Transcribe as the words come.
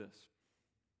this.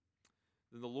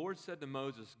 Then the Lord said to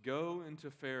Moses, "Go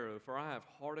into Pharaoh, for I have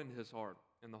hardened his heart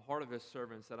and the heart of his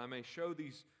servants, that I may show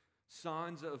these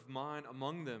signs of mine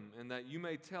among them, and that you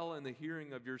may tell in the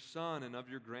hearing of your son and of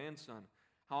your grandson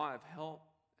how I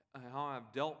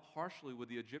have dealt harshly with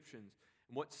the Egyptians,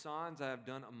 and what signs I have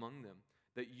done among them,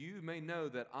 that you may know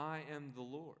that I am the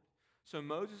Lord." So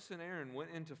Moses and Aaron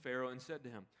went into Pharaoh and said to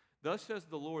him, "Thus says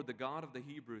the Lord, the God of the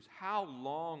Hebrews, how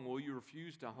long will you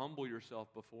refuse to humble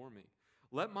yourself before me?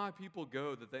 Let my people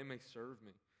go, that they may serve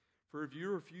me. For if you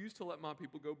refuse to let my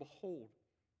people go, behold,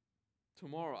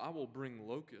 tomorrow I will bring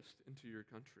locusts into your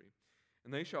country,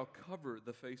 and they shall cover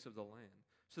the face of the land,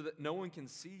 so that no one can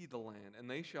see the land, and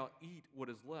they shall eat what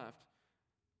is left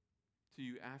to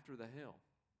you after the hail.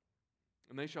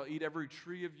 And they shall eat every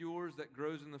tree of yours that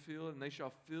grows in the field, and they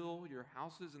shall fill your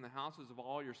houses and the houses of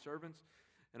all your servants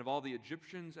and of all the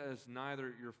Egyptians, as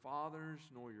neither your fathers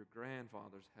nor your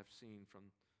grandfathers have seen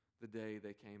from the day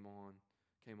they came on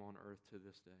earth to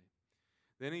this day."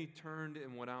 Then he turned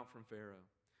and went out from Pharaoh.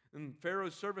 And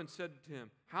Pharaoh's servants said to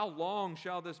him, "How long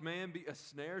shall this man be a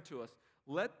snare to us?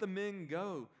 Let the men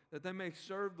go, that they may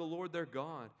serve the Lord their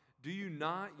God. Do you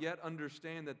not yet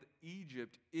understand that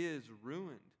Egypt is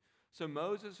ruined?" So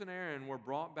Moses and Aaron were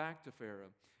brought back to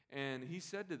Pharaoh, and he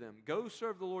said to them, "Go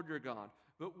serve the Lord your God,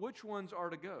 but which ones are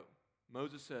to go?"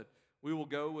 Moses said, "We will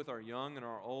go with our young and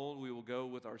our old. We will go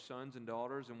with our sons and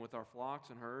daughters and with our flocks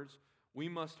and herds. We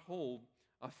must hold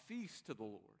a feast to the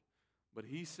Lord." But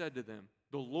he said to them,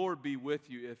 "The Lord be with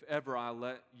you if ever I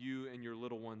let you and your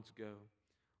little ones go.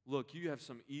 Look, you have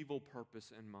some evil purpose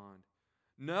in mind.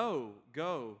 No,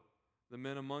 go, the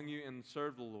men among you, and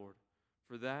serve the Lord,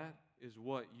 for that is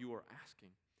what you are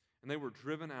asking." And they were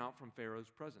driven out from Pharaoh's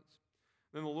presence.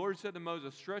 Then the Lord said to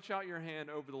Moses, "Stretch out your hand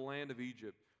over the land of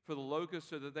Egypt for the locusts,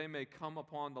 so that they may come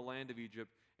upon the land of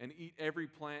Egypt and eat every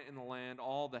plant in the land,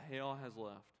 all the hail has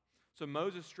left." So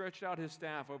Moses stretched out his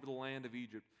staff over the land of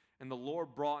Egypt, and the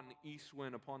Lord brought an east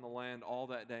wind upon the land all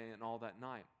that day and all that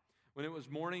night. When it was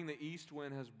morning, the east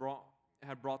wind had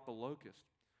brought the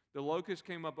locust. The locust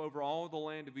came up over all the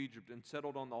land of Egypt and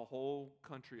settled on the whole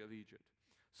country of Egypt.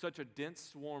 Such a dense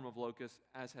swarm of locusts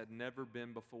as had never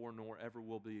been before, nor ever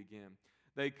will be again.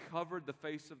 They covered the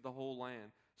face of the whole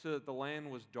land, so that the land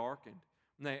was darkened.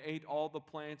 And they ate all the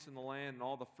plants in the land and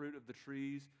all the fruit of the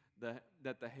trees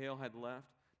that the hail had left.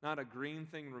 Not a green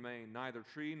thing remained, neither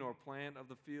tree nor plant of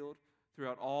the field,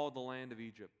 throughout all the land of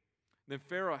Egypt. Then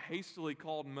Pharaoh hastily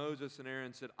called Moses and Aaron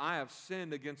and said, "I have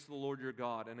sinned against the Lord your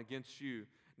God and against you.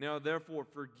 Now therefore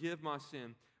forgive my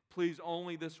sin. Please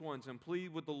only this once, and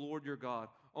plead with the Lord your God,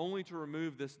 only to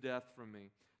remove this death from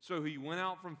me." So he went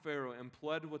out from Pharaoh and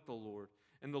pled with the Lord.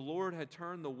 And the Lord had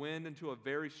turned the wind into a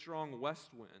very strong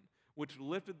west wind, which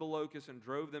lifted the locusts and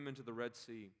drove them into the Red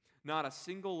Sea. Not a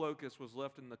single locust was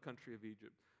left in the country of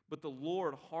Egypt. But the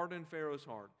Lord hardened Pharaoh's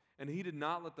heart, and he did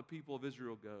not let the people of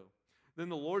Israel go. Then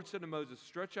the Lord said to Moses,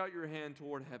 "Stretch out your hand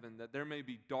toward heaven, that there may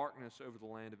be darkness over the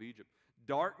land of Egypt,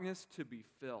 darkness to be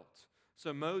felt."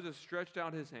 So Moses stretched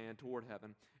out his hand toward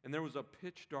heaven, and there was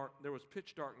pitch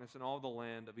darkness in all the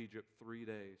land of Egypt 3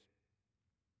 days.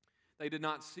 They did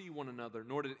not see one another,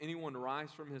 nor did anyone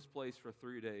rise from his place for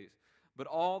 3 days. But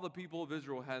all the people of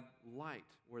Israel had light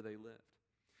where they lived.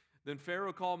 Then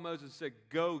Pharaoh called Moses and said,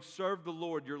 "Go, serve the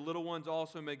Lord. Your little ones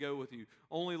also may go with you.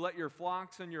 Only let your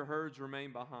flocks and your herds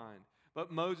remain behind."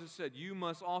 But Moses said, "You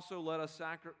must also let us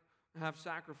have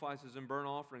sacrifices and burnt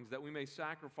offerings, that we may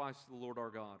sacrifice to the Lord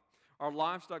our God. Our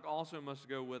livestock also must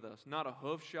go with us. Not a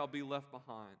hoof shall be left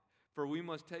behind, for we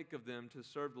must take of them to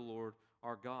serve the Lord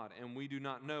our God. And we do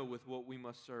not know with what we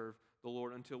must serve the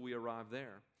Lord until we arrive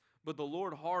there." But the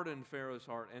Lord hardened Pharaoh's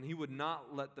heart, and he would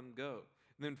not let them go.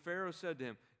 And then Pharaoh said to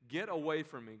him, "Get away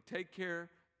from me. Take care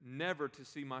never to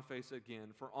see my face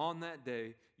again. For on that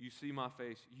day you see my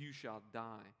face, you shall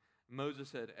die." Moses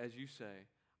said, "As you say,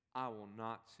 I will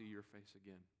not see your face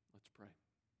again." Let's pray.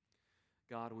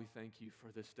 God, we thank you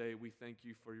for this day. We thank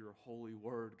you for your holy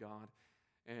word, God,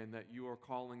 and that you are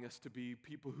calling us to be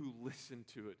people who listen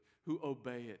to it, who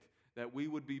obey it, that we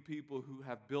would be people who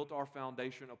have built our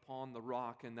foundation upon the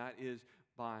rock, and that is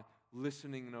by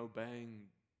listening and obeying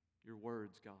your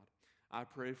words, God. I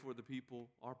pray for the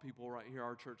people, our people right here,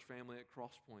 our church family at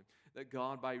Crosspoint, that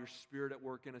God, by your Spirit at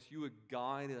work in us, you would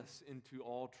guide us into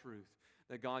all truth.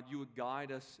 That God, you would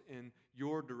guide us in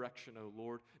your direction, O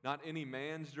Lord. Not any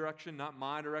man's direction, not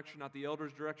my direction, not the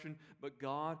elders' direction, but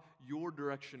God, your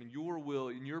direction and your will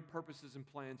and your purposes and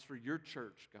plans for your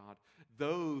church, God.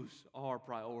 Those are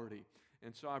priority.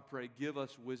 And so I pray, give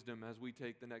us wisdom as we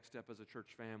take the next step as a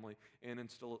church family and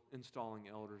installing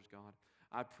elders, God.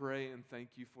 I pray and thank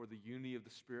you for the unity of the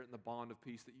Spirit and the bond of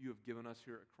peace that you have given us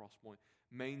here at Crosspoint.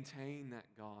 Maintain that,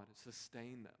 God.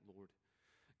 Sustain that, Lord.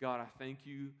 God, I thank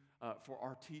you for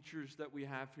our teachers that we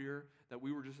have here, that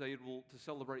we were just able to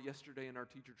celebrate yesterday in our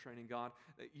teacher training, God,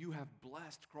 that you have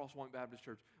blessed Crosspoint Baptist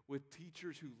Church with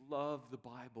teachers who love the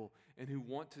Bible and who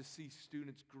want to see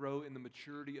students grow in the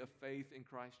maturity of faith in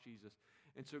Christ Jesus.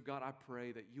 And so, God, I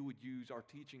pray that you would use our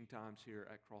teaching times here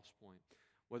at Crosspoint,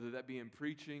 whether that be in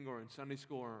preaching or in Sunday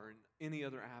school or in any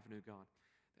other avenue, God,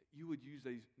 that you would use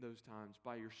those times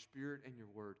by your Spirit and your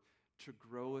word to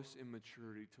grow us in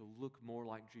maturity, to look more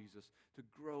like Jesus, to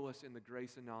grow us in the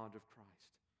grace and knowledge of Christ,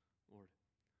 Lord.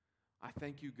 I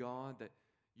thank you, God, that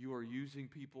you are using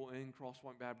people in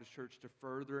Crosspoint Baptist Church to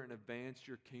further and advance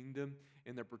your kingdom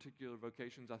in their particular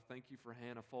vocations. I thank you for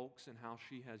Hannah Folks and how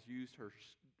she has used her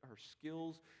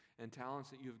skills and talents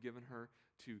that you have given her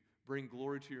to bring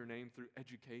glory to your name through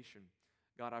education.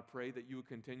 God, I pray that you would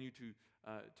continue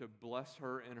to bless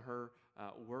her in her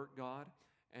work, God.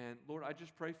 And Lord, I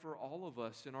just pray for all of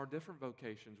us in our different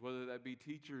vocations, whether that be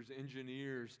teachers,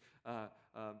 engineers,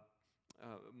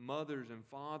 mothers and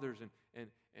fathers,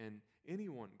 and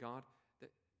anyone, God,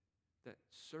 that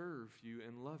serve you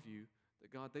and love you,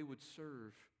 that God, they would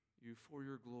serve you for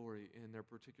your glory in their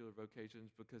particular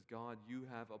vocations, because God, you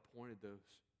have appointed those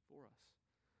for us.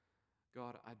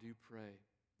 God, I do pray,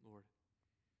 Lord,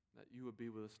 that you would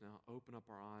be with us now. Open up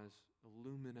our eyes,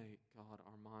 illuminate, God,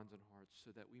 our minds and hearts,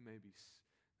 so that we may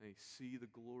see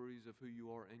the glories of who you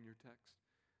are in your text,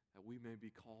 that we may be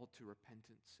called to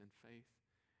repentance and faith,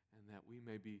 and that we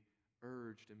may be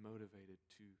urged and motivated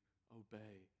to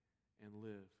obey and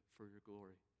live for your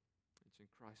glory. It's in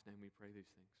Christ's name we pray these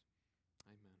things.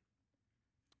 Amen.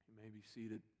 You may be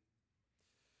seated.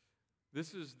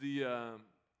 This is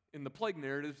in the plague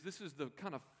narratives, this is the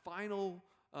kind of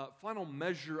final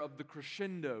measure of the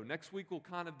crescendo. Next week will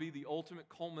kind of be the ultimate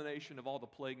culmination of all the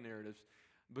plague narratives,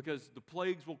 because the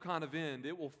plagues will kind of end.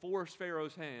 It will force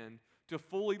Pharaoh's hand to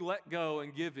fully let go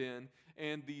and give in,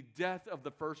 and the death of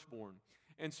the firstborn.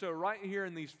 And so right here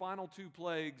in these final two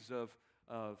plagues of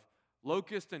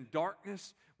locust and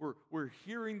darkness, we're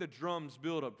hearing the drums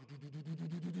build up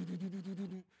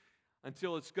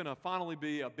until it's going to finally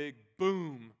be a big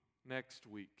boom next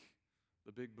week.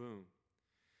 The big boom.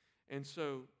 And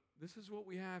so this is what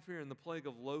we have here in the plague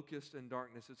of locust and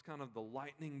darkness. It's kind of the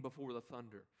lightning before the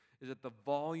thunder, is that the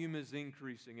volume is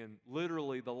increasing and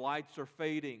literally the lights are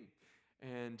fading,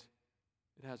 and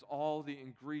it has all the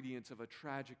ingredients of a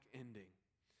tragic ending.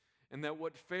 And that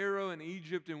what Pharaoh and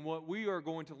Egypt and what we are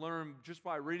going to learn just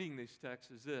by reading these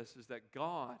texts is this, is that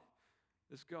God,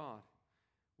 this God,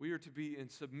 we are to be in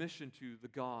submission to the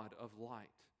God of light,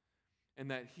 and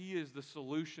that He is the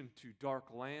solution to dark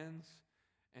lands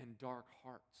and dark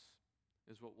hearts,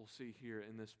 is what we'll see here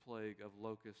in this plague of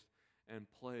locust and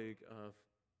plague of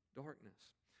darkness.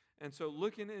 And so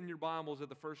looking in your Bibles at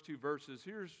the first two verses,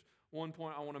 here's one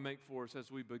point I want to make for us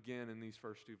as we begin in these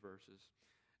first two verses,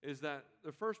 is that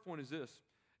the first point is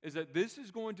this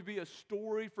is going to be a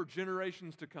story for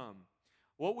generations to come.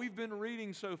 What we've been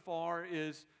reading so far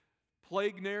is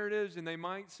plague narratives, and they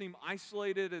might seem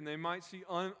isolated and they might seem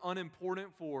unimportant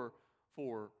for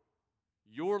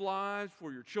your lives,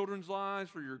 for your children's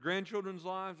lives, for your grandchildren's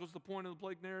lives. What's the point of the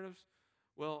plague narratives?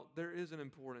 Well, there is an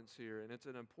importance here, and it's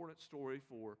an important story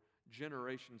for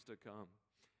generations to come.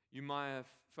 You might have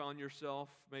found yourself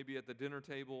maybe at the dinner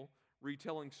table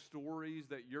retelling stories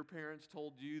that your parents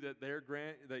told you,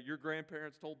 that your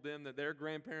grandparents told them, that their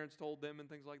grandparents told them, and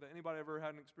things like that. Anybody ever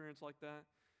had an experience like that?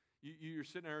 You're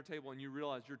sitting at our table and you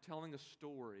realize you're telling a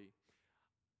story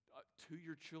to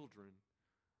your children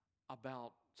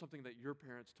about something that your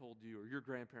parents told you or your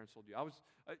grandparents told you.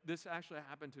 This actually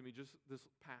happened to me just this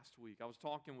past week. I was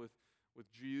talking with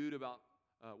Jude about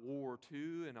World War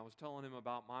II, and I was telling him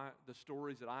about the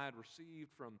stories that I had received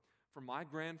from my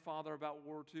grandfather about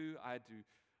World War II. I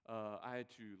had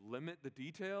to limit the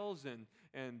details and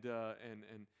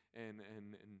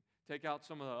take out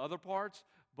some of the other parts,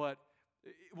 but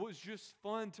it was just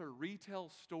fun to retell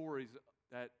stories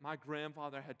that my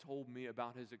grandfather had told me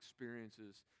about his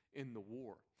experiences in the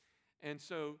war. And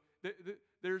so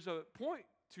there's a point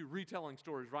to retelling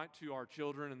stories, right, to our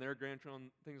children and their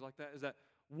grandchildren, things like that, is that,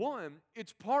 one,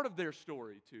 it's part of their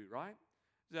story too, right?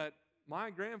 That my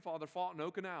grandfather fought in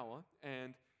Okinawa,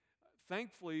 and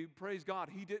thankfully, praise God,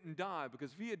 he didn't die,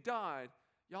 because if he had died,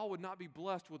 y'all would not be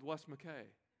blessed with Wes McKay.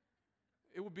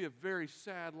 It would be a very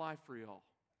sad life for y'all,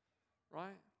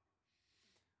 right?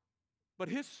 But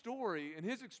his story and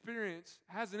his experience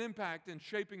has an impact in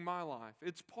shaping my life.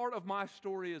 It's part of my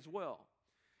story as well.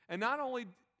 And not only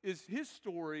is his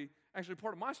story actually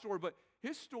part of my story, but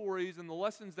his stories and the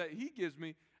lessons that he gives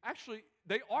me, actually,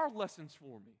 they are lessons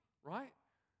for me, right?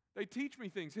 They teach me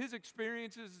things. His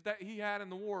experiences that he had in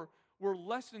the war were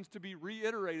lessons to be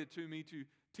reiterated to me to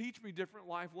teach me different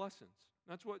life lessons.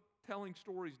 That's what telling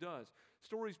stories does.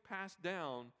 Stories passed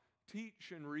down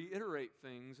teach and reiterate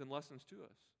things and lessons to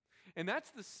us. And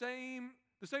that's the same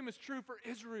is true for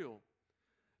Israel.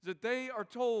 That they are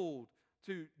told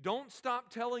to don't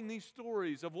stop telling these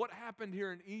stories of what happened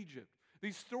here in Egypt.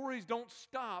 These stories don't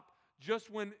stop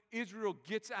just when Israel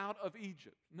gets out of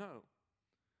Egypt. No.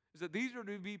 Is that these are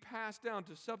to be passed down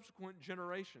to subsequent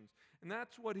generations. And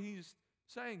that's what he's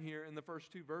saying here in the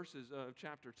first two verses of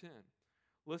chapter 10.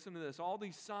 Listen to this. All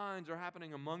these signs are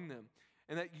happening among them,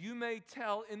 and that you may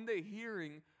tell in the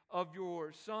hearing of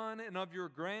your son and of your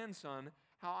grandson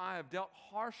how I have dealt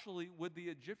harshly with the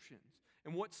Egyptians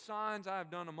and what signs I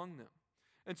have done among them.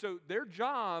 And so their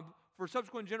job for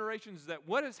subsequent generations is that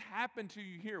what has happened to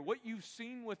you here, what you've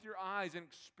seen with your eyes and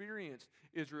experienced,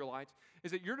 Israelites,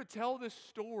 is that you're to tell this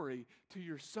story to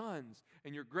your sons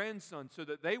and your grandsons so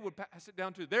that they would pass it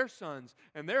down to their sons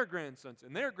and their grandsons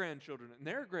and their grandchildren and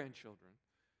their grandchildren.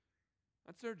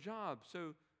 That's their job,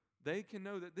 so they can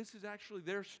know that this is actually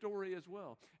their story as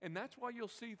well. And that's why you'll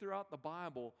see throughout the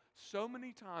Bible so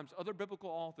many times other biblical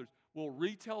authors will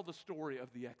retell the story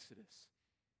of the Exodus.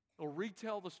 They'll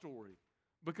retell the story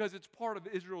because it's part of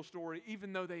Israel's story,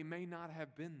 even though they may not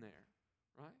have been there,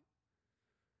 right?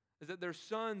 Is that their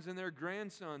sons and their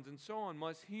grandsons and so on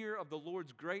must hear of the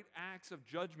Lord's great acts of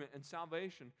judgment and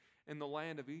salvation in the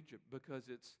land of Egypt, because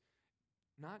it's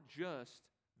not just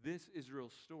this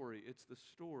Israel's story, it's the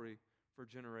story for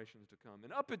generations to come.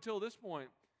 And up until this point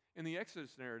in the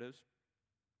Exodus narratives,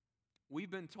 we've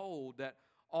been told that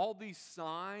all these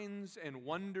signs and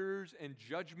wonders and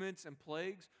judgments and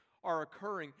plagues are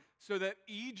occurring so that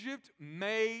Egypt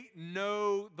may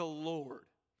know the Lord,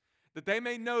 that they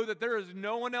may know that there is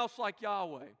no one else like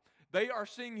Yahweh. They are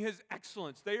seeing His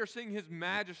excellence. They are seeing His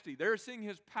majesty. They are seeing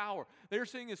His power. They are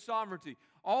seeing His sovereignty.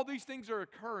 All these things are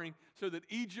occurring so that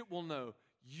Egypt will know,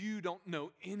 you don't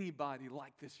know anybody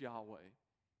like this Yahweh.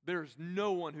 There's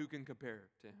no one who can compare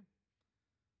to Him.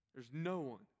 There's no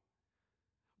one.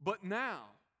 But now,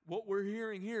 what we're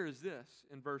hearing here is this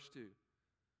in verse 2.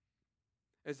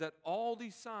 Is that all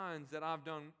these signs that I've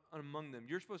done among them,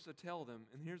 you're supposed to tell them,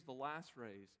 and here's the last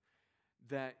phrase,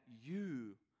 that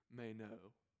you may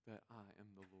know that I am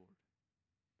the Lord.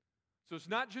 So it's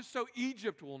not just so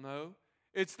Egypt will know,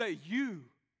 it's that you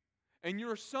and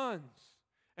your sons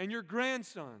and your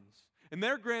grandsons and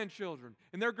their grandchildren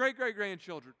and their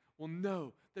great-great-grandchildren will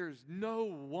know there's no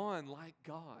one like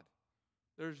God.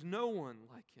 There's no one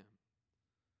like Him.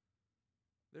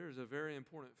 There's a very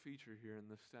important feature here in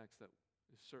this text that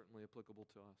is certainly applicable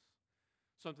to us.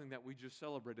 Something that we just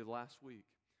celebrated last week.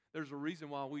 There's a reason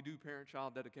why we do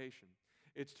parent-child dedication.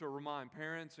 It's to remind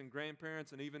parents and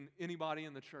grandparents and even anybody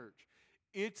in the church.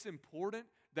 It's important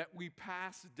that we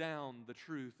pass down the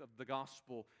truth of the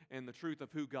gospel and the truth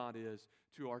of who God is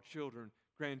to our children,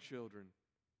 grandchildren,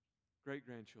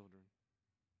 great-grandchildren.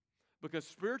 Because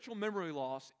spiritual memory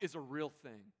loss is a real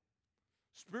thing.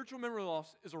 Spiritual memory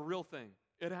loss is a real thing.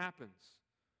 It happens.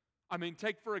 I mean,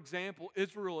 take for example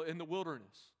Israel in the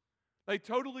wilderness. They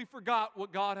totally forgot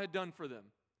what God had done for them.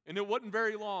 And it wasn't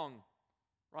very long,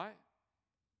 right?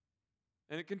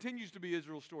 And it continues to be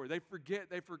Israel's story. They forget.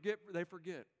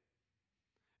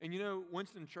 And you know,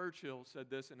 Winston Churchill said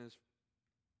this in his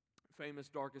famous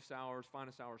Darkest Hours,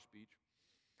 Finest Hours speech.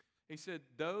 He said,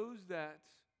 those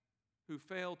who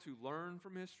fail to learn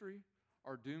from history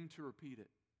are doomed to repeat it.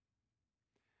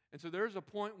 And so there's a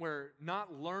point where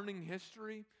not learning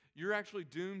history, you're actually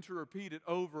doomed to repeat it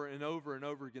over and over and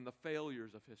over again, the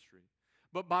failures of history.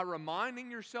 But by reminding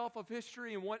yourself of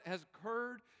history and what has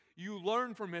occurred, you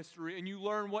learn from history and you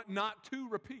learn what not to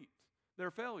repeat,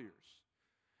 their failures.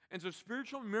 And so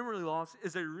spiritual memory loss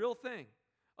is a real thing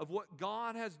of what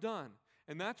God has done.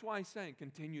 And that's why He's saying,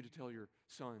 continue to tell your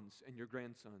sons and your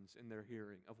grandsons in their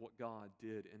hearing of what God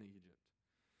did in Egypt.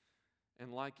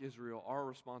 And like Israel, our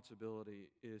responsibility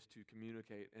is to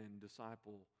communicate and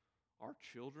disciple our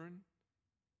children,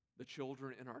 the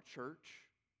children in our church,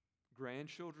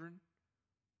 grandchildren,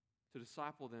 to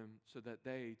disciple them so that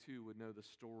they too would know the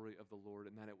story of the Lord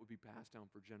and that it would be passed down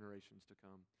for generations to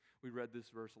come. We read this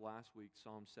verse last week,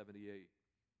 Psalm 78. It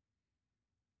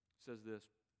says this,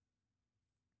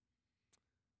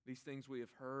 these things we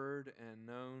have heard and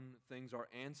known, things our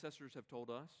ancestors have told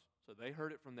us. So they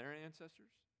heard it from their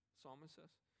ancestors, the psalmist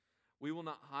says. We will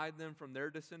not hide them from their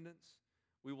descendants.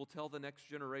 We will tell the next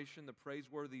generation the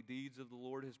praiseworthy deeds of the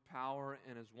Lord, His power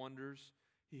and His wonders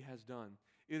He has done.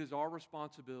 It is our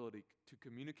responsibility to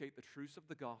communicate the truths of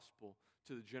the gospel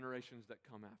to the generations that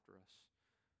come after us.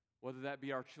 Whether that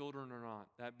be our children or not,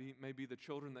 may be the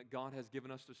children that God has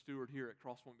given us to steward here at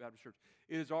Crosspoint Baptist Church.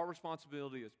 It is our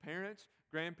responsibility as parents,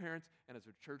 grandparents, and as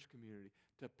a church community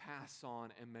to pass on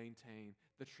and maintain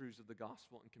the truths of the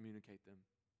gospel and communicate them.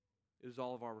 It is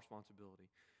all of our responsibility.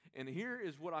 And here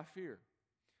is what I fear.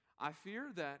 I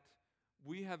fear that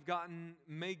we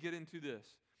may get into this,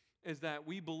 is that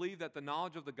we believe that the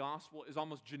knowledge of the gospel is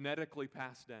almost genetically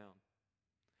passed down.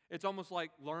 It's almost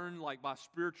like learned like by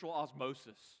spiritual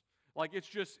osmosis. Like it's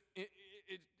just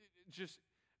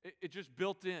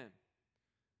built in.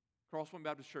 Crosspoint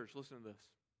Baptist Church, listen to this.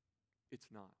 It's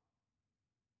not.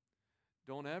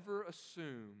 Don't ever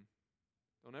assume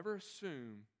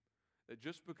that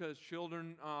just because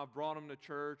children brought them to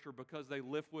church or because they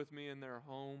live with me in their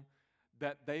home,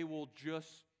 that they will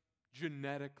just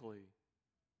genetically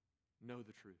know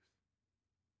the truth.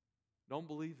 Don't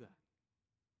believe that.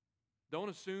 Don't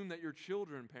assume that your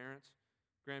children, parents,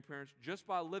 grandparents, just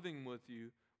by living with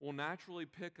you, will naturally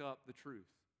pick up the truth.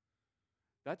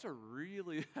 That's a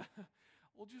really,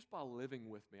 well, just by living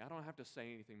with me, I don't have to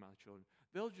say anything about the children.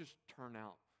 They'll just turn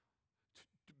out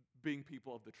to being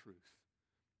people of the truth.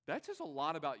 That says a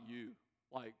lot about you,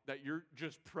 like that your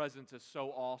just presence is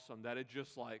so awesome that it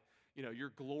just like,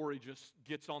 your glory just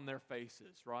gets on their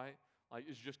faces, right? Like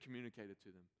it's just communicated to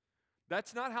them.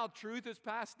 That's not how truth is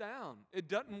passed down. It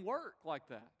doesn't work like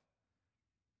that.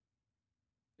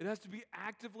 It has to be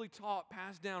actively taught,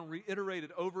 passed down,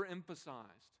 reiterated, overemphasized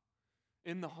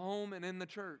in the home and in the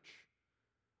church.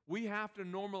 We have to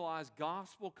normalize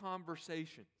gospel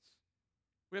conversations.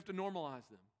 We have to normalize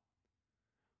them.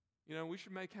 We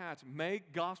should make hats.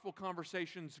 Make gospel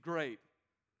conversations great.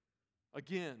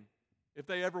 Again, if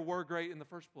they ever were great in the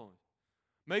first place.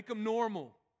 Make them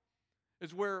normal.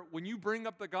 Is where when you bring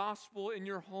up the gospel in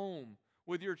your home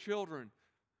with your children,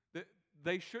 that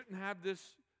they shouldn't have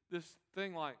this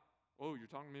thing like, oh, you're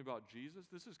talking to me about Jesus?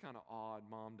 This is kind of odd,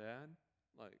 Mom, Dad.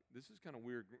 Like, this is kind of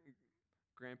weird.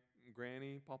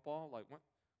 Granny, Papa, like, what?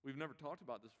 We've never talked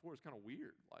about this before. It's kind of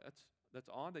weird. Like, that's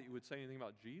odd that you would say anything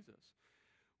about Jesus.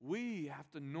 We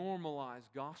have to normalize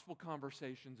gospel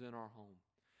conversations in our home,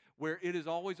 where it is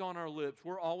always on our lips.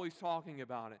 We're always talking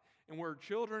about it. And where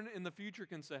children in the future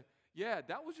can say, yeah,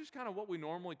 that was just kind of what we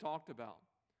normally talked about.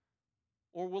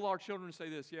 Or will our children say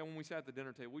this? Yeah, when we sat at the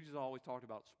dinner table, we just always talked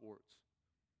about sports.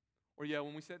 Or yeah,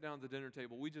 when we sat down at the dinner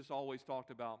table, we just always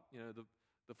talked about,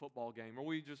 the football game. Or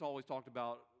we just always talked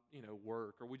about,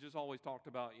 work. Or we just always talked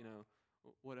about,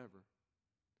 whatever.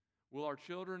 Will our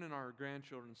children and our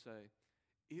grandchildren say,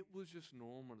 it was just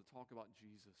normal to talk about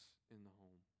Jesus in the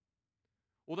home?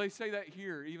 Will they say that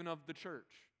here, even of the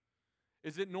church?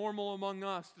 Is it normal among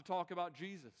us to talk about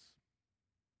Jesus?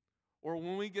 Or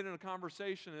when we get in a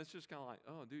conversation, it's just kind of like,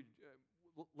 oh, dude,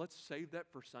 let's save that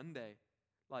for Sunday.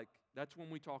 Like, that's when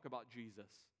we talk about Jesus.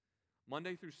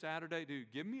 Monday through Saturday,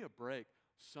 dude, give me a break.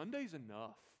 Sunday's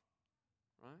enough,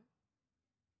 right?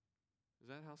 Is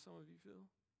that how some of you feel?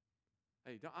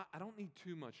 Hey, I don't need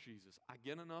too much Jesus. I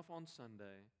get enough on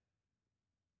Sunday.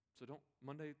 So don't,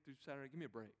 Monday through Saturday, give me a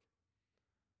break.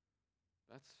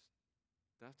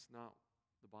 That's not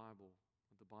the Bible,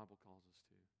 what the Bible calls us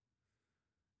to.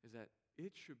 Is that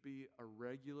it should be a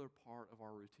regular part of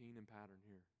our routine and pattern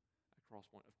here at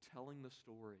Crosspoint of telling the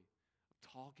story, of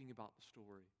talking about the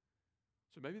story.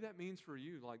 So maybe that means for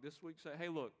you, like this week, say, hey,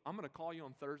 look, I'm going to call you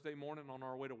on Thursday morning on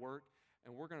our way to work,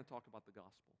 and we're going to talk about the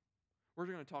gospel. We're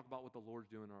going to talk about what the Lord's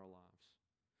doing in our lives.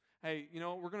 Hey,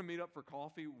 we're going to meet up for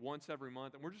coffee once every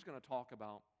month, and we're just going to talk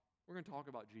about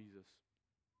Jesus.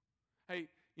 Hey,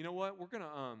 you know what? We're going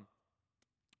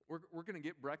to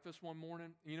get breakfast one morning.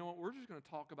 You know what? We're just going to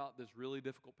talk about this really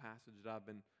difficult passage that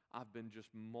I've been just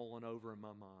mulling over in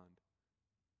my mind.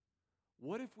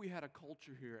 What if we had a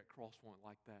culture here at Crosspoint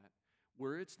like that,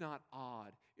 where it's not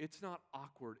odd, it's not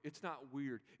awkward, it's not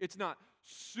weird, it's not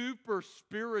super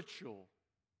spiritual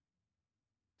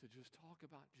to just talk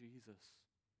about Jesus?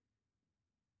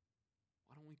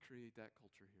 Why don't we create that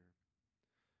culture here?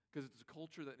 Because it's a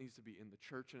culture that needs to be in the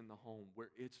church and in the home where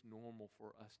it's normal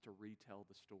for us to retell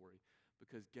the story.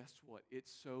 Because guess what?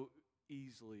 It's so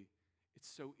easy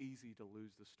to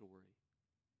lose the story.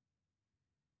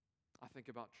 I think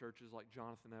about churches like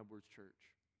Jonathan Edwards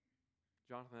Church.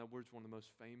 Jonathan Edwards, one of the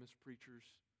most famous preachers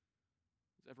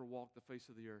that's ever walked the face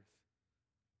of the earth,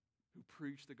 who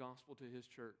preached the gospel to his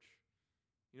church.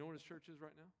 You know what his church is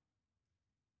right now?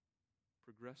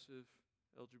 Progressive,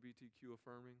 LGBTQ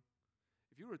affirming.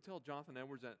 If you were to tell Jonathan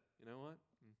Edwards that, you know what,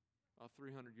 in about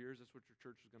 300 years, that's what your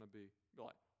church is going to be. You'd be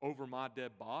like, over my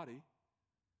dead body.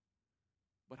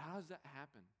 But how does that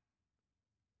happen?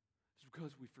 It's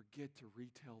because we forget to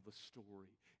retell the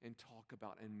story and talk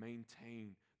about and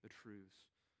maintain the truths.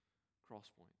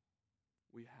 Crosspoint,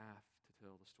 we have to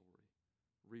tell the story,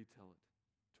 retell it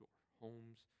to our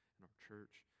homes and our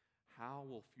church. How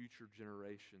will future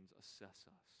generations assess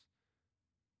us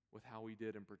with how we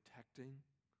did in protecting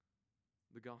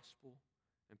the gospel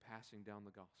and passing down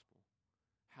the gospel?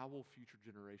 How will future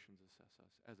generations assess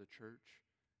us as a church,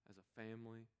 as a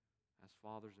family, as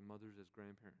fathers and mothers, as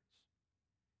grandparents?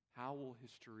 How will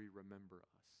history remember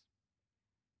us?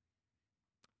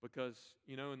 Because,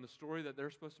 in the story that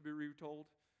they're supposed to be retold,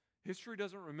 history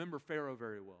doesn't remember Pharaoh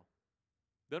very well.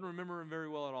 Doesn't remember him very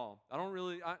well at all.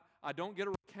 I don't get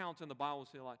a recount in the Bible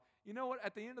say like, you know what,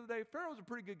 at the end of the day, Pharaoh was a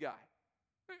pretty good guy.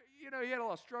 He had a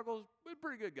lot of struggles, but a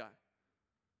pretty good guy.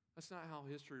 That's not how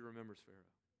history remembers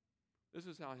Pharaoh. This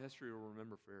is how history will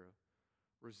remember Pharaoh.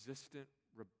 Resistant,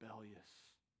 rebellious.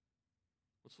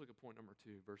 Let's look at point number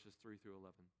 2, verses 3 through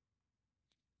 11.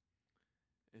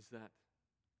 Is that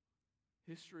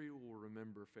history will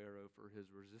remember Pharaoh for his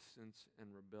resistance and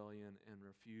rebellion and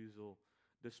refusal,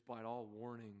 despite all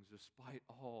warnings, despite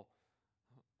all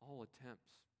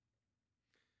attempts.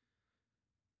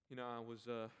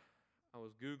 I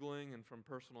was Googling, and from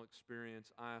personal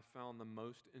experience, I have found the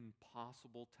most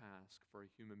impossible task for a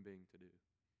human being to do.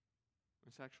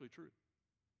 It's actually true.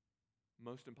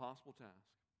 Most impossible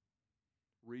task.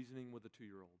 Reasoning with a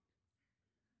 2-year-old.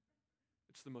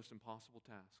 It's the most impossible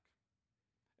task.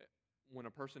 When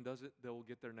a person does it, they'll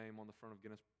get their name on the front of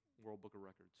Guinness World Book of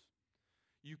Records.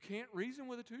 You can't reason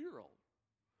with a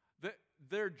 2-year-old.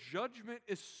 Their judgment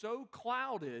is so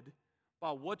clouded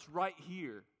by what's right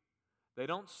here. They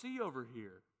don't see over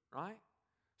here, right?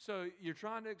 So you're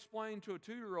trying to explain to a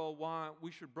 2-year-old why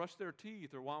we should brush their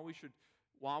teeth, or why we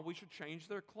should change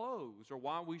their clothes, or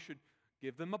why we should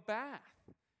give them a bath.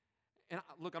 And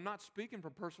look, I'm not speaking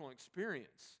from personal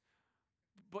experience,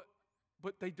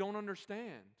 but they don't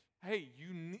understand. Hey,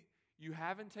 you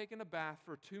haven't taken a bath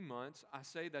for 2 months. I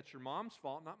say that's your mom's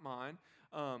fault, not mine.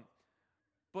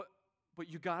 But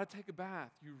you got to take a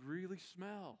bath. You really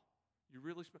smell.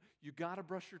 You got to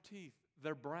brush your teeth.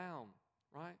 They're brown,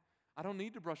 right? I don't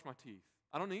need to brush my teeth.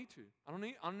 I don't need to. I don't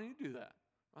need to do that,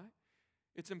 right?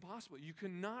 It's impossible. You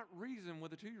cannot reason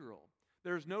with a 2-year-old.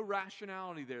 There's no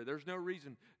rationality there. There's no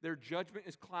reason. Their judgment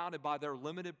is clouded by their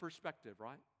limited perspective,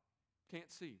 right?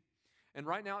 Can't see. And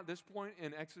right now at this point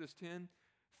in Exodus 10,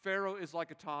 Pharaoh is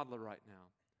like a toddler right now.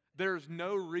 There's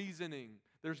no reasoning.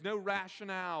 There's no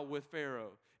rationale with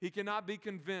Pharaoh. He cannot be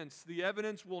convinced. The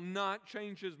evidence will not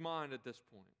change his mind at this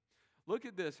point. Look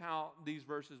at this, how these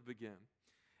verses begin.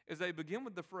 As they begin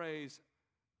with the phrase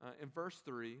in verse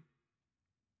 3,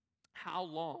 how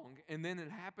long? And then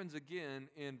it happens again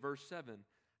in verse 7,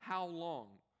 how long?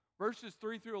 Verses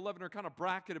 3 through 11 are kind of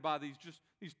bracketed by these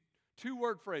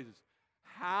 2-word phrases.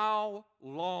 How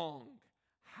long?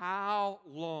 How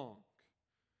long?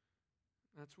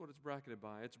 That's what it's bracketed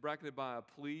by. It's bracketed by a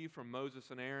plea from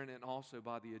Moses and Aaron, and also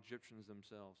by the Egyptians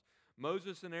themselves.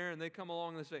 Moses and Aaron, they come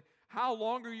along and they say, how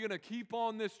long are you going to keep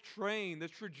on this train,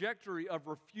 this trajectory of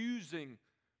refusing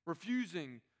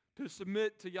to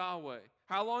submit to Yahweh?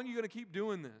 How long are you going to keep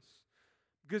doing this?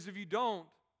 Because if you don't,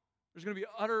 there's going to be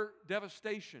utter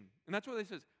devastation. And that's what they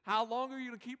says. How long are you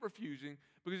going to keep refusing?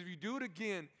 Because if you do it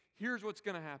again, here's what's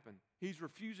going to happen. He's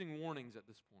refusing warnings at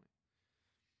this point.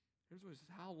 Here's what he says.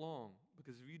 How long?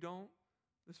 Because if you don't,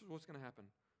 this is what's going to happen.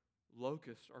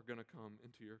 Locusts are going to come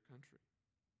into your country.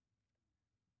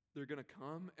 They're going to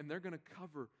come and they're going to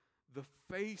cover the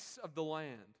face of the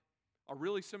land. A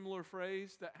really similar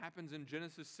phrase that happens in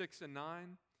Genesis 6 and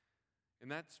 9.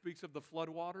 And that speaks of the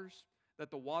floodwaters, that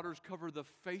the waters cover the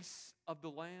face of the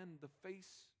land, the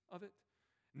face of it.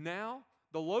 Now,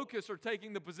 the locusts are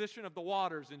taking the position of the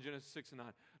waters in Genesis 6 and 9.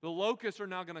 The locusts are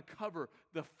now going to cover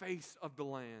the face of the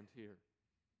land here,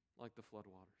 like the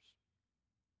floodwaters.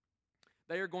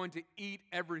 They are going to eat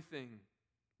everything,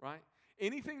 right?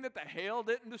 Anything that the hail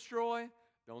didn't destroy,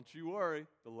 don't you worry,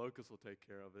 the locusts will take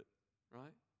care of it,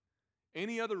 right?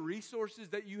 Any other resources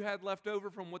that you had left over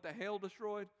from what the hail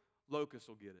destroyed, locusts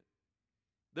will get it.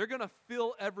 They're going to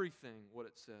fill everything, what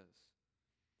it says.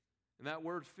 And that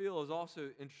word fill is also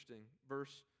interesting.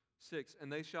 Verse 6,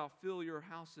 and they shall fill your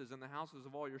houses and the houses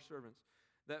of all your servants.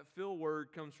 That fill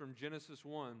word comes from Genesis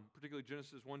 1, particularly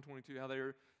Genesis 1:22, how they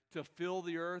are to fill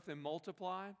the earth and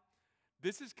multiply.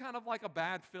 This is kind of like a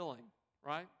bad filling,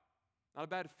 right? Not a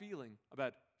bad feeling, a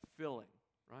bad filling,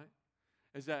 right?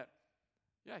 Is that,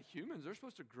 humans, they're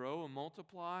supposed to grow and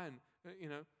multiply, and,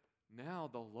 now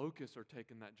the locusts are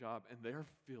taking that job, and they're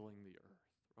filling the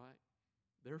earth, right?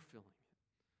 They're filling it.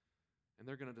 And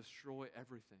they're going to destroy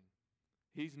everything.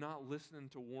 He's not listening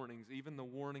to warnings, even the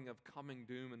warning of coming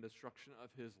doom and destruction of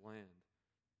his land.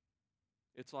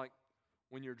 It's like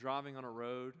when you're driving on a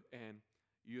road and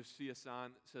you see a sign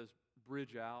that says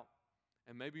bridge out,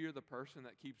 and maybe you're the person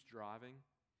that keeps driving,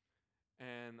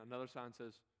 and another sign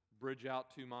says bridge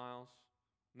out 2 miles.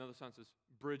 Another sign says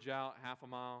bridge out half a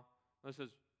mile. Another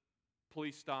says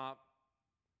please stop.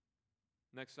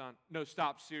 Next sign, no,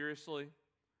 stop seriously.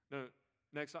 No,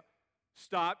 next sign,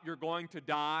 stop, you're going to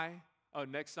die. Oh,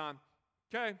 next sign,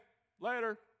 okay,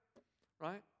 later,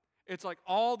 right? It's like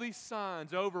all these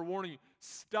signs over warning you,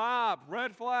 stop,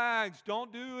 red flags,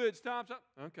 don't do it, stop.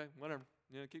 Okay, whatever,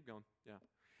 yeah, keep going, yeah.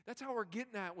 That's how we're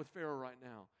getting at with Pharaoh right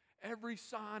now. Every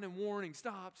sign and warning,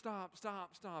 stop, stop,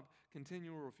 stop, stop,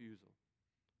 continual refusal,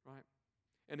 right?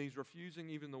 And he's refusing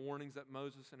even the warnings that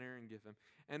Moses and Aaron give him.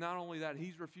 And not only that,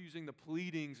 he's refusing the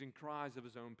pleadings and cries of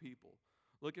his own people.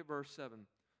 Look at verse 7.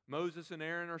 Moses and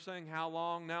Aaron are saying, how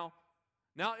long now?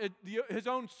 His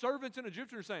own servants and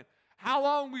Egyptians are saying, how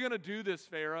long are we going to do this,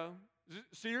 Pharaoh?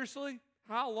 Seriously?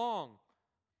 How long?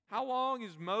 How long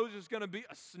is Moses going to be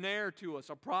a snare to us,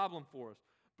 a problem for us?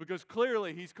 Because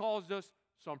clearly he's caused us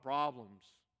some problems,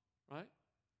 right?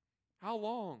 How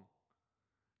long?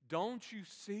 Don't you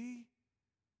see?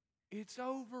 It's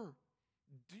over.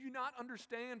 Do you not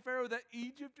understand, Pharaoh, that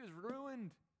Egypt is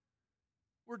ruined?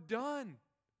 We're done.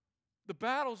 The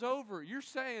battle's over. You're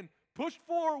saying, push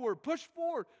forward, push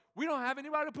forward. We don't have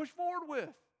anybody to push forward with.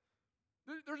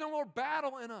 There's no more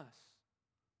battle in us.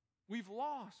 We've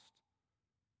lost.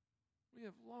 We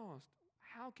have lost.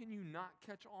 How can you not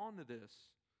catch on to this,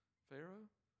 Pharaoh?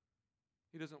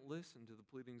 He doesn't listen to the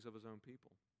pleadings of his own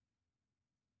people.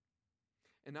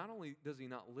 And not only does he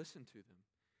not listen to them,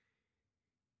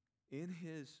 in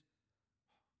his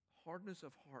hardness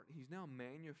of heart, he's now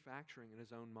manufacturing in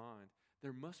his own mind,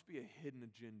 there must be a hidden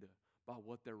agenda by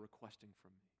what they're requesting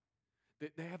from me.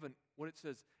 They have what it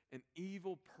says, an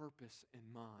evil purpose in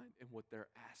mind in what they're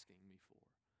asking me for.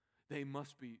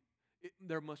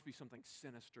 There must be something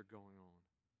sinister going on.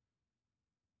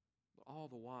 But all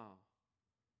the while,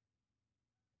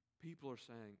 people are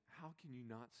saying, how can you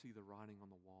not see the writing on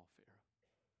the wall, Pharaoh?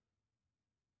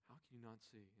 How can you not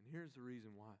see? And here's the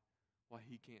reason why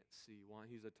he can't see, why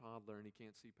he's a toddler and he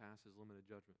can't see past his limited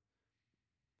judgment.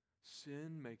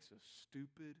 Sin makes us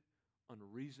stupid,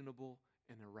 unreasonable,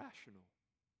 and irrational.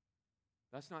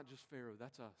 That's not just Pharaoh,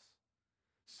 that's us.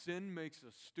 Sin makes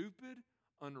us stupid,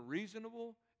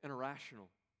 unreasonable, and irrational.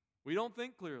 We don't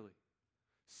think clearly.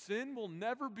 Sin will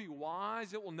never be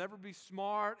wise, it will never be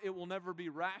smart, it will never be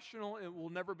rational, it will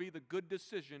never be the good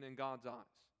decision in God's eyes.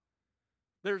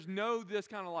 There's no this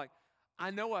kind of like,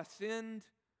 I know I sinned,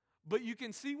 but you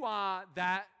can see why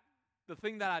the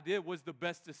thing that I did was the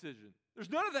best decision. There's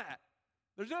none of that.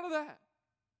 There's none of that.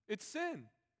 It's sin,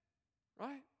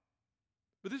 right?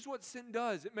 But this is what sin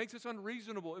does. It makes us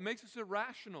unreasonable. It makes us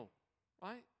irrational,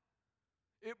 right?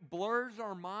 It blurs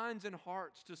our minds and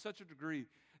hearts to such a degree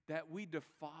that we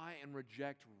defy and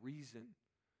reject reason,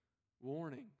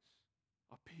 warnings,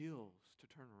 appeals to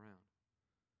turn around.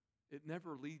 It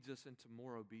never leads us into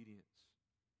more obedience.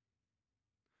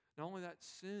 Not only that,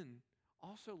 sin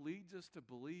also leads us to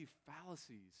believe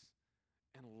fallacies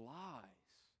and lies,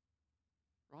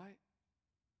 right?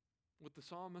 What the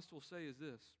psalmist will say is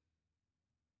this: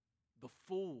 the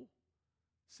fool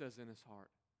says in his heart,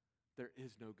 there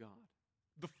is no God.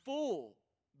 The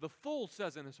fool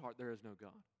says in his heart, there is no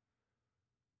God.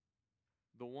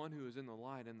 The one who is in the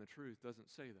light and the truth doesn't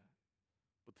say that,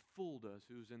 but the fool does,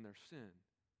 who is in their sin.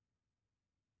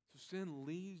 So sin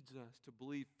leads us to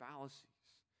believe fallacies,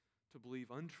 to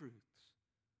believe untruths,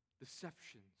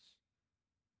 deceptions.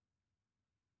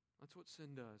 That's what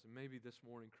sin does. And maybe this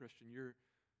morning, Christian,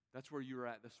 that's where you're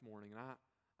at this morning. And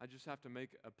I just have to make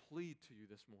a plea to you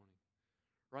this morning.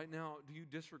 Right now, do you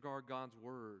disregard God's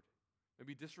word?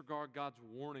 Maybe disregard God's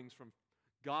warnings from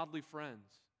godly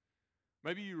friends.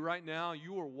 Maybe you right now,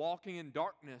 you are walking in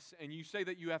darkness and you say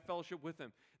that you have fellowship with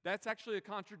Him. That's actually a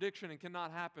contradiction and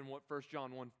cannot happen, what 1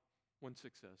 John 1:6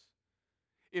 says.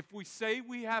 If we say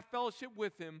we have fellowship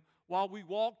with Him while we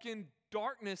walk in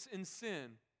darkness and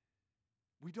sin,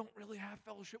 we don't really have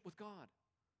fellowship with God.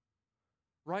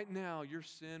 Right now, your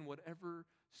sin, whatever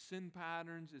sin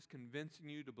patterns is convincing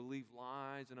you to believe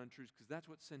lies and untruths, because that's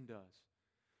what sin does.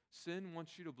 Sin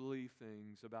wants you to believe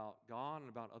things about God and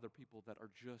about other people that are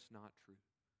just not true.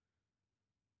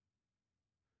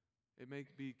 It may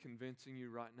be convincing you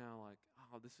right now like,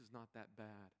 oh, this is not that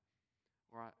bad.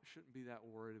 Or I shouldn't be that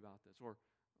worried about this. Or,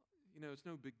 it's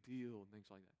no big deal and things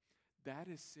like that.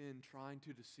 That is sin trying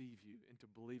to deceive you into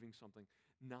believing something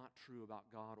not true about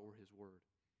God or His Word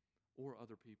or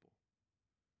other people.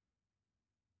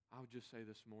 I would just say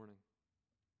this morning,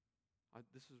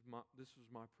 this was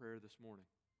my prayer this morning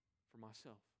for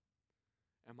myself.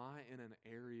 Am I in an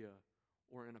area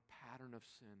or in a pattern of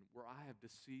sin where I have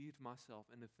deceived myself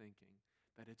into thinking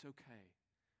that it's okay,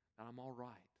 that I'm all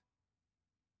right,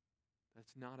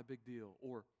 that's not a big deal,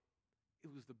 or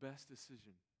it was the best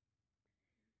decision?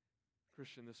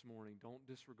 Christian, this morning, don't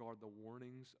disregard the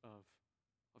warnings of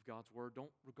God's Word.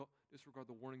 Don't disregard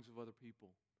the warnings of other people.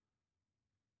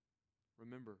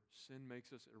 Remember, sin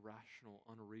makes us irrational,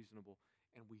 unreasonable,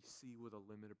 and we see with a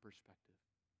limited perspective.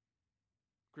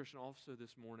 Christian, also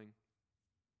this morning,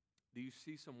 do you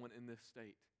see someone in this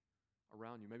state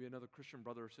around you? Maybe another Christian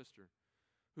brother or sister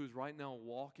who's right now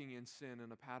walking in sin,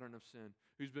 in a pattern of sin,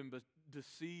 who's been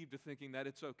deceived to thinking that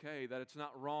it's okay, that it's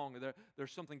not wrong,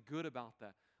 there's something good about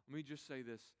that. Let me just say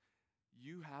this.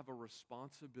 You have a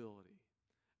responsibility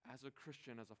as a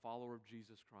Christian, as a follower of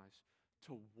Jesus Christ,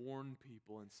 to warn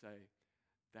people and say,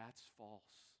 that's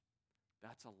false.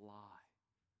 That's a lie.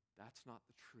 That's not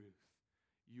the truth.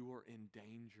 You are in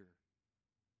danger.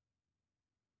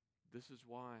 This is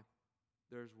why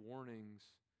there's warnings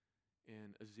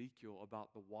in Ezekiel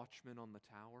about the watchman on the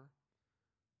tower.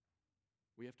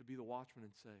 We have to be the watchman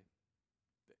and say,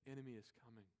 the enemy is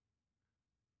coming.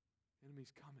 The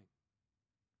enemy's coming.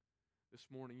 This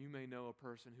morning, you may know a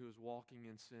person who is walking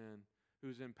in sin,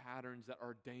 who's in patterns that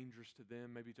are dangerous to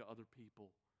them, maybe to other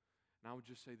people. And I would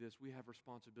just say this, we have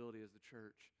responsibility as the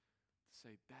church to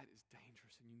say, that is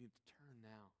dangerous and you need to turn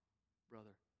now,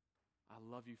 brother. I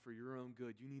love you for your own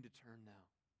good. You need to turn now.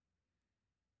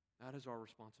 That is our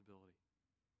responsibility.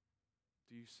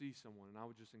 Do you see someone? And I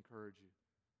would just encourage you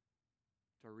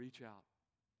to reach out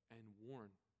and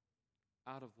warn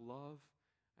out of love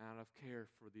and out of care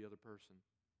for the other person.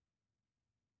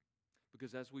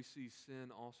 Because as we see, sin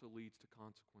also leads to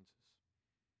consequences.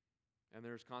 And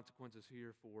there's consequences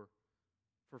here for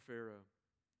Pharaoh.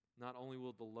 Not only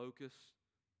will the locusts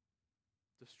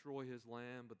destroy his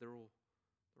land, but there will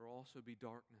also be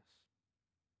darkness.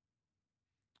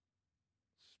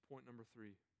 This is point number 3,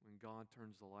 when God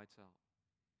turns the lights out.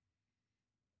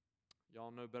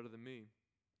 Y'all know better than me,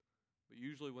 but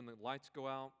usually when the lights go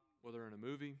out, whether in a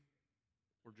movie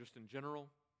or just in general,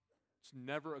 it's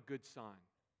never a good sign,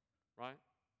 right?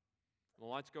 When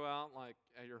the lights go out, like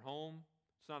at your home,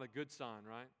 it's not a good sign,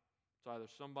 right? It's either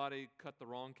somebody cut the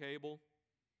wrong cable,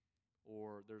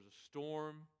 or there's a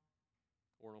storm,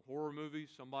 or in a horror movie,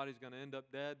 somebody's going to end up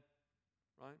dead,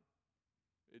 right?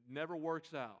 It never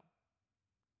works out,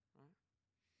 right?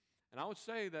 And I would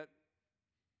say that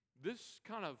this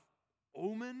kind of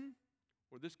omen,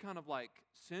 or this kind of like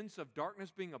sense of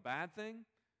darkness being a bad thing,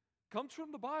 comes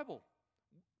from the Bible.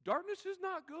 Darkness is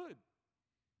not good.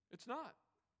 It's not.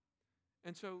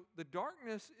 And so the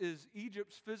darkness is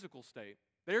Egypt's physical state.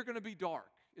 They're going to be dark.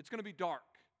 It's going to be dark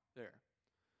there.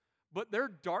 But their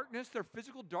darkness, their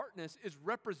physical darkness, is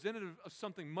representative of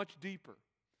something much deeper.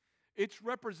 It's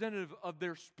representative of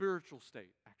their spiritual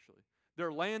state, actually.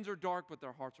 Their lands are dark, but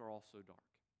their hearts are also dark.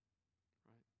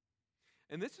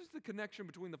 Right? And this is the connection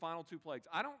between the final 2 plagues.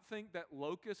 I don't think that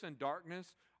locusts and darkness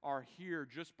are here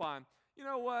just by, you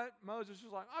know what, Moses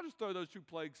was like, I'll just throw those 2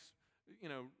 plagues,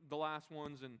 the last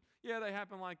ones, and yeah, they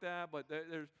happen like that, but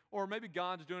there's, or maybe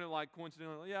God's doing it like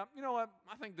coincidentally. Yeah, you know what,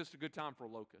 I think this is a good time for a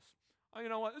locust. Oh, you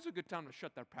know what, this is a good time to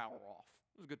shut their power off.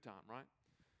 This is a good time, right?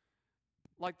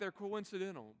 Like they're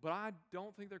coincidental, but I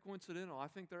don't think they're coincidental. I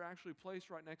think they're actually placed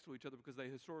right next to each other because they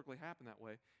historically happen that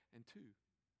way. And 2,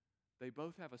 they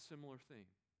both have a similar theme,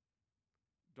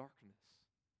 darkness.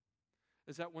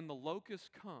 Is that when the locusts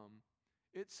come,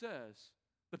 it says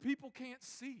the people can't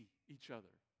see each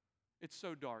other. It's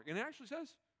so dark. And it actually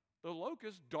says the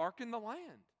locusts darkened the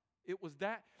land. It was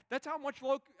that's how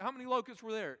many locusts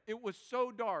were there. It was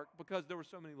so dark because there were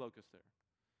so many locusts there.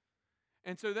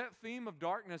 And so that theme of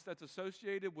darkness that's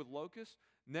associated with locusts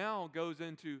now goes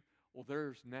into, well,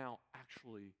 there's now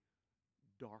actually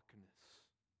darkness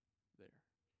there.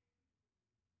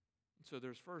 And so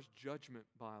there's first judgment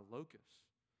by locusts,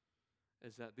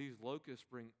 is that these locusts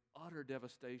bring utter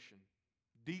devastation,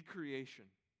 decreation,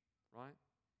 right?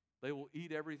 They will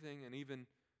eat everything, and even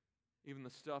the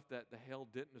stuff that the hail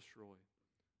didn't destroy,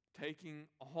 taking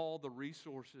all the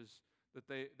resources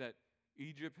that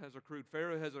Egypt has accrued.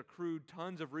 Pharaoh has accrued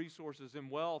tons of resources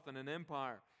and wealth and an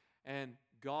empire, and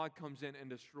God comes in and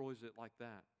destroys it like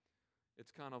that.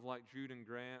 It's kind of like Jude and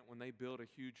Grant when they build a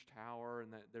huge tower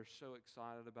and that they're so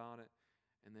excited about it,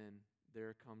 and then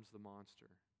there comes the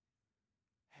monster,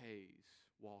 Hayes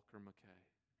Walker McKay,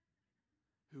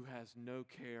 who has no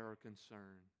care or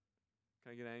concern.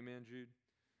 Can I get an amen, Jude?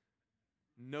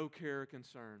 No care or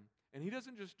concern. And he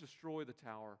doesn't just destroy the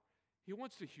tower, he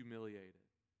wants to humiliate it.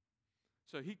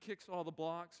 So he kicks all the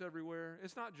blocks everywhere.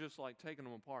 It's not just like taking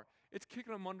them apart. It's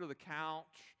kicking them under the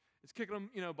couch. It's kicking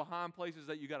them, behind places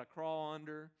that you got to crawl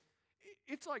under.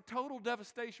 It's like total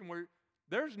devastation where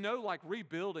there's no like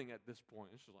rebuilding at this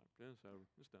point. It's just like, it's over.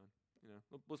 It's done.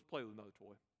 Let's play with another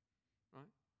toy, right?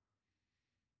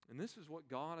 And this is what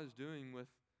God is doing with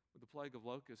the plague of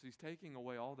locusts. He's taking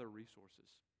away all their resources.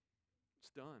 It's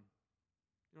done.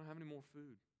 You don't have any more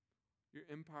food. Your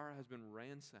empire has been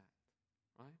ransacked,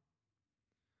 right?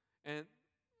 And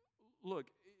look,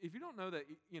 if you don't know that,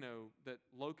 that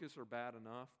locusts are bad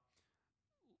enough,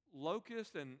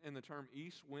 locust and the term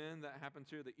east wind that happens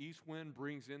here, the east wind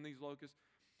brings in these locusts.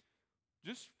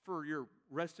 Just for your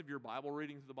rest of your Bible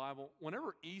reading through the Bible,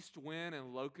 whenever east wind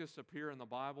and locusts appear in the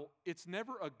Bible, it's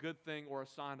never a good thing or a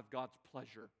sign of God's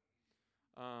pleasure.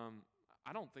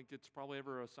 I don't think it's probably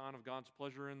ever a sign of God's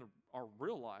pleasure in our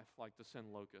real life, like to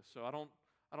send locusts. So I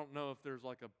don't know if there's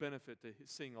like a benefit to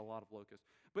seeing a lot of locusts.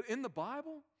 But in the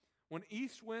Bible, when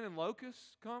east wind and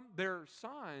locusts come, they're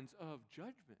signs of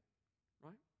judgment,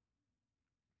 right?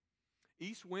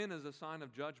 East wind is a sign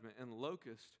of judgment, and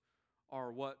locusts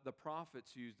are what the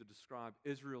prophets use to describe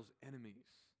Israel's enemies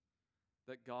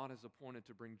that God has appointed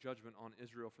to bring judgment on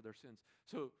Israel for their sins.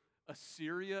 So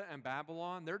Assyria and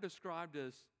Babylon, they're described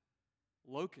as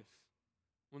locusts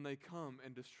when they come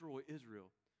and destroy Israel.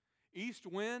 East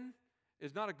wind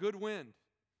is not a good wind.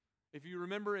 If you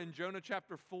remember in Jonah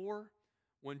chapter 4,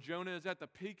 when Jonah is at the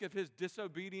peak of his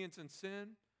disobedience and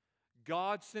sin,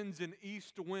 God sends an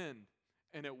east wind,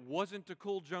 and it wasn't to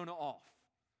cool Jonah off.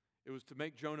 It was to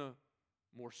make Jonah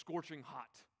more scorching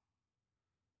hot.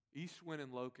 East wind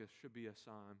and locust should be a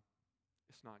sign.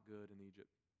 It's not good in Egypt.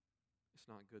 It's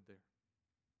not good there.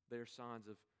 They are signs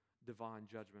of divine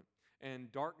judgment. And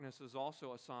darkness is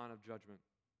also a sign of judgment.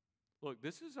 Look,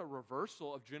 this is a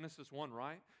reversal of Genesis 1,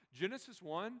 right? Genesis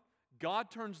 1,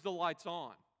 God turns the lights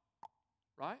on,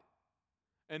 right?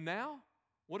 And now,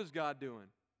 what is God doing?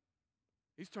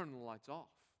 He's turning the lights off.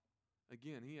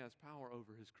 Again, He has power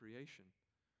over His creation.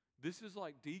 This is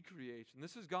like decreation.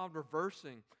 This is God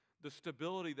reversing the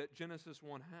stability that Genesis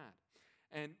 1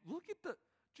 had. And look at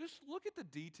the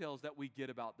details that we get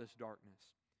about this darkness.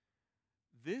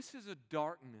 This is a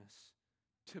darkness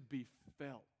to be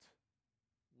felt.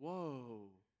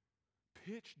 Whoa.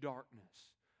 Pitch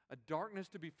darkness. A darkness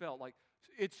to be felt. Like,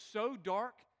 it's so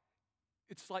dark,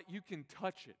 it's like you can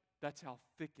touch it. That's how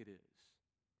thick it is.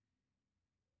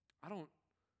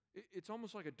 It's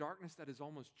almost like a darkness that is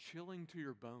almost chilling to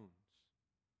your bones.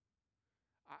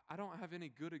 I don't have any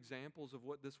good examples of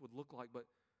what this would look like, but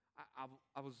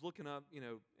I was looking up,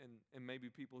 and maybe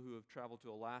people who have traveled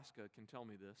to Alaska can tell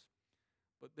me this,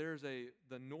 but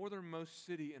the northernmost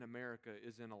city in America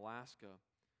is in Alaska,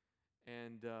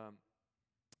 and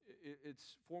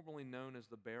it's formerly known as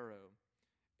the Barrow,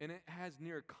 and it has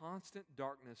near constant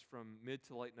darkness from mid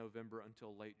to late November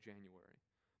until late January,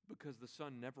 because the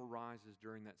sun never rises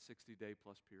during that 60-day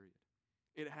plus period.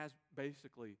 It has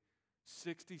basically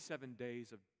 67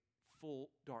 days of full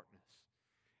darkness.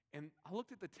 And I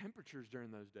looked at the temperatures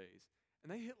during those days,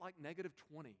 and they hit like negative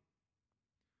 20.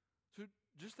 So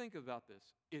just think about this.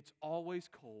 It's always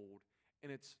cold,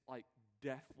 and it's like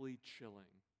deathly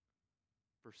chilling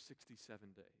for 67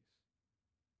 days.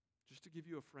 Just to give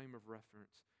you a frame of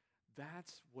reference,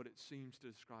 that's what it seems to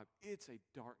describe. It's a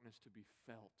darkness to be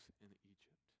felt in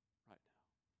Egypt right now.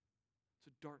 It's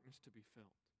a darkness to be felt.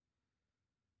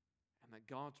 And that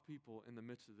God's people in the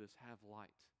midst of this have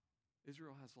light.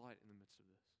 Israel has light in the midst of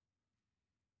this.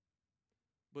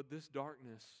 But this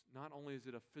darkness, not only is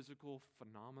it a physical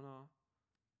phenomena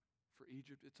for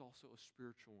Egypt, it's also a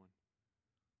spiritual one.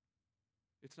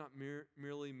 It's not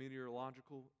merely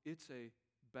meteorological, it's a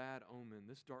bad omen.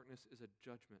 This darkness is a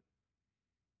judgment.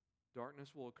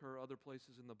 Darkness will occur other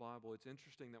places in the Bible. It's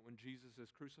interesting that when Jesus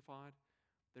is crucified,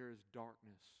 there is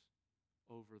darkness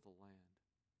over the land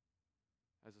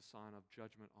as a sign of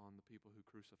judgment on the people who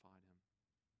crucified Him.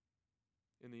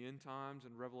 In the end times,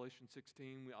 in Revelation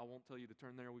 16, I won't tell you to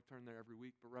turn there, we've turned there every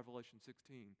week, but Revelation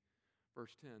 16,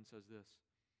 verse 10 says this: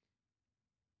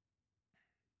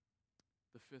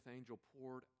 the fifth angel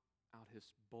poured out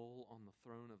his bowl on the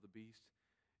throne of the beast,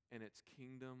 and its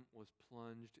kingdom was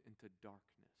plunged into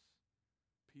darkness.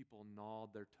 People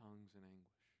gnawed their tongues in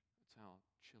anguish. That's how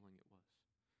chilling it was.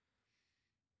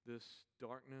 This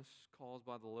darkness caused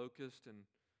by the locust and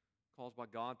caused by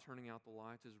God turning out the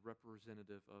lights is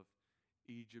representative of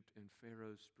Egypt and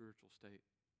Pharaoh's spiritual state.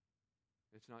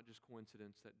 It's not just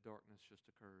coincidence that darkness just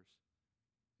occurs.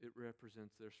 It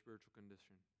represents their spiritual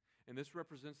condition. And this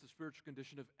represents the spiritual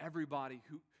condition of everybody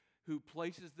who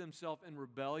places themselves in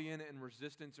rebellion and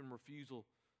resistance and refusal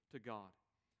to God.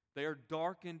 They are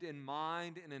darkened in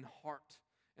mind and in heart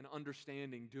and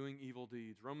understanding, doing evil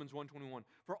deeds. Romans 1:21.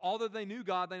 For although they knew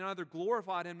God, they neither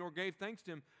glorified Him nor gave thanks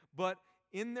to Him, but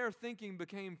in their thinking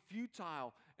became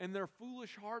futile, and their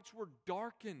foolish hearts were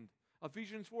darkened.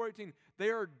 Ephesians 4:18. They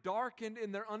are darkened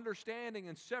in their understanding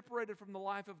and separated from the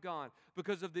life of God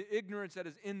because of the ignorance that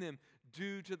is in them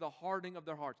due to the hardening of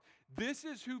their hearts. This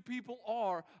is who people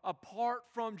are apart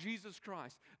from Jesus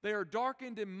Christ. They are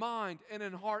darkened in mind and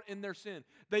in heart in their sin.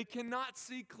 They cannot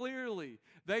see clearly.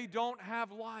 They don't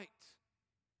have light.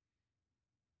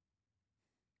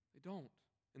 They don't.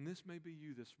 And this may be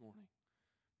you this morning.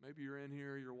 Maybe you're in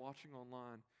here, you're watching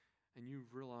online, and you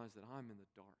realize that I'm in the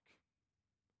dark.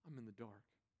 I'm in the dark.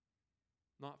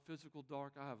 Not physical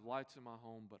dark. I have lights in my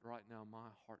home, but right now my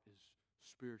heart is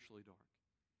spiritually dark.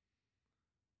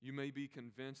 You may be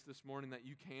convinced this morning that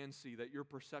you can see, that your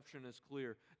perception is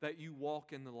clear, that you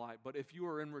walk in the light. But if you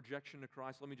are in rejection to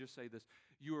Christ, let me just say this.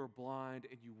 You are blind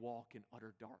and you walk in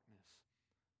utter darkness.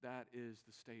 That is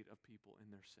the state of people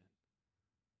in their sin.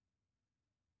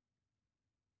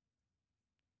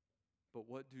 But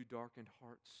what do darkened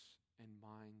hearts and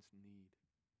minds need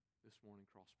this morning,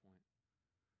 Crosspoint?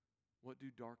 What do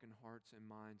darkened hearts and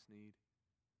minds need?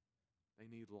 They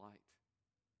need light.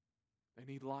 They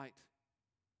need light.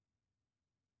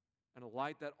 And a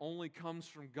light that only comes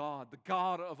from God, the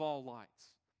God of all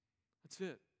lights. That's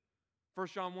it. 1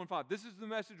 John 1:5. This is the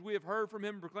message we have heard from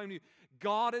Him and proclaimed to you.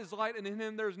 God is light, and in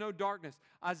Him there is no darkness.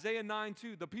 Isaiah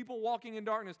 9:2. The people walking in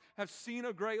darkness have seen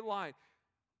a great light.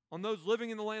 On those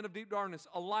living in the land of deep darkness,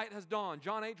 a light has dawned.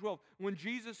 John 8:12. When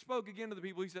Jesus spoke again to the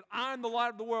people, He said, I am the light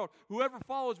of the world. Whoever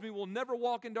follows me will never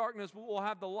walk in darkness, but will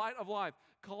have the light of life.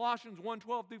 Colossians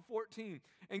 1:12-14.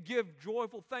 And give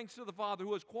joyful thanks to the Father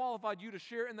who has qualified you to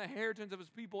share in the inheritance of His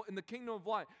people in the kingdom of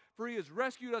light. For He has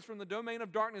rescued us from the domain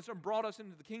of darkness and brought us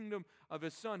into the kingdom of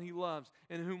His Son He loves,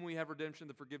 in whom we have redemption,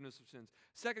 the forgiveness of sins.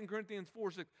 2 Corinthians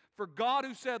 4:6. For God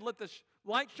who said, let the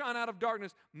light shine out of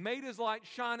darkness, made His light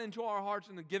shine into our hearts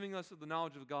in the giving us of the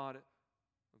knowledge of God,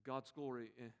 of God's glory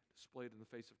displayed in the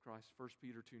face of Christ. 1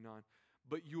 Peter 2:9.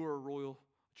 But you are a royal,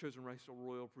 chosen race, a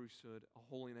royal priesthood, a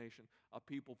holy nation, a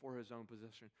people for His own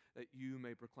possession, that you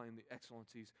may proclaim the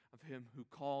excellencies of Him who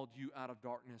called you out of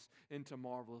darkness into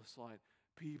marvelous light.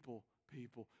 People,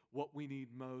 what we need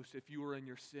most, if you are in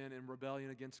your sin and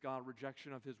rebellion against God,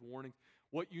 rejection of His warnings,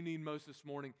 what you need most this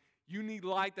morning, you need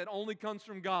light that only comes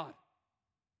from God.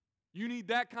 You need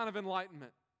that kind of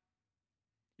enlightenment.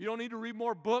 You don't need to read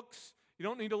more books. You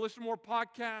don't need to listen to more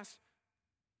podcasts.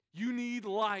 You need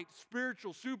light,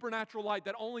 spiritual, supernatural light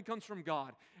that only comes from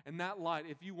God. And that light,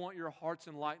 if you want your hearts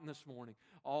enlightened this morning,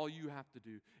 all you have to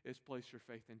do is place your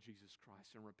faith in Jesus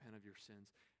Christ and repent of your sins.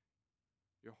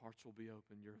 Your hearts will be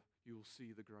open. You will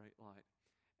see the great light.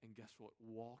 And guess what?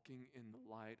 Walking in the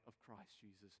light of Christ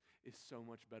Jesus is so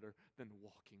much better than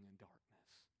walking in darkness.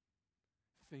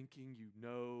 Thinking you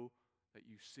know that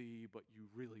you see, but you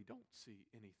really don't see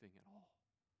anything at all.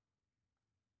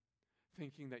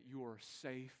 Thinking that you are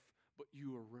safe, but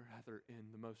you are rather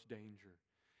in the most danger.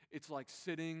 It's like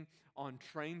sitting on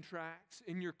train tracks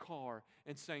in your car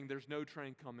and saying there's no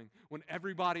train coming when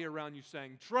everybody around you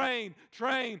saying, train,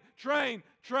 train, train,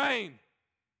 train.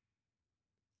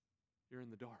 You're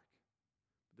in the dark.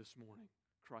 This morning,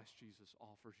 Christ Jesus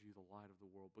offers you the light of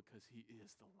the world because He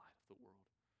is the light of the world.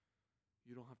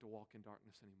 You don't have to walk in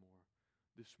darkness anymore.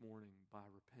 This morning, by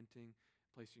repenting,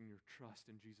 placing your trust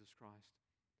in Jesus Christ,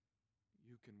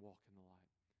 you can walk in the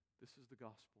light. This is the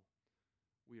gospel.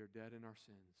 We are dead in our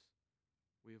sins.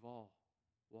 We have all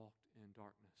walked in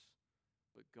darkness.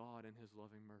 But God, in His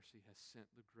loving mercy, has sent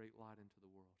the great light into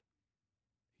the world.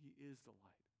 He is the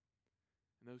light.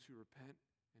 And those who repent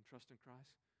and trust in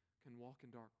Christ can walk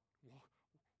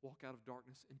out of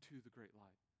darkness into the great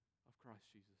light of Christ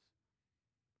Jesus.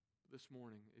 This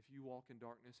morning, if you walk in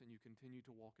darkness and you continue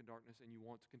to walk in darkness and you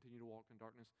want to continue to walk in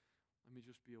darkness, let me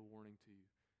just be a warning to you.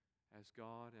 As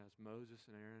God, as Moses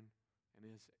and Aaron, and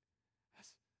as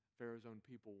Pharaoh's own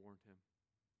people warned him,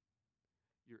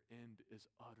 your end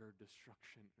is utter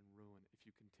destruction and ruin if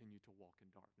you continue to walk in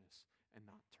darkness and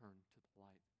not turn to the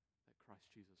light that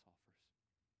Christ Jesus offers.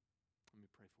 Let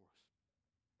me pray for us.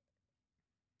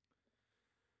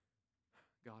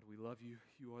 God, we love you.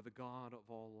 You are the God of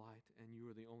all light, and you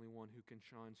are the only one who can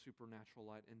shine supernatural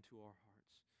light into our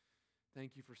hearts.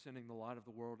 Thank you for sending the light of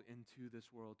the world into this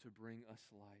world to bring us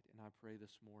light. And I pray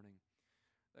this morning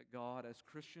that God, as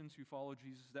Christians who follow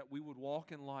Jesus, that we would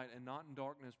walk in light and not in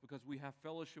darkness because we have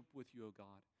fellowship with you, O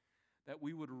God. That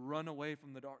we would run away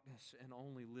from the darkness and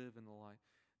only live in the light.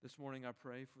 This morning I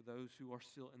pray for those who are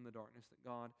still in the darkness, that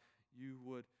God, you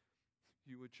would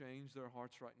change their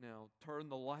hearts right now. Turn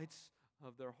the lights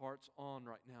of their hearts on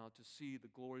right now to see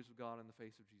the glories of God in the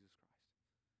face of Jesus Christ.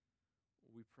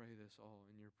 We pray this all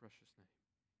in your precious name,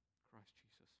 Christ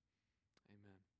Jesus.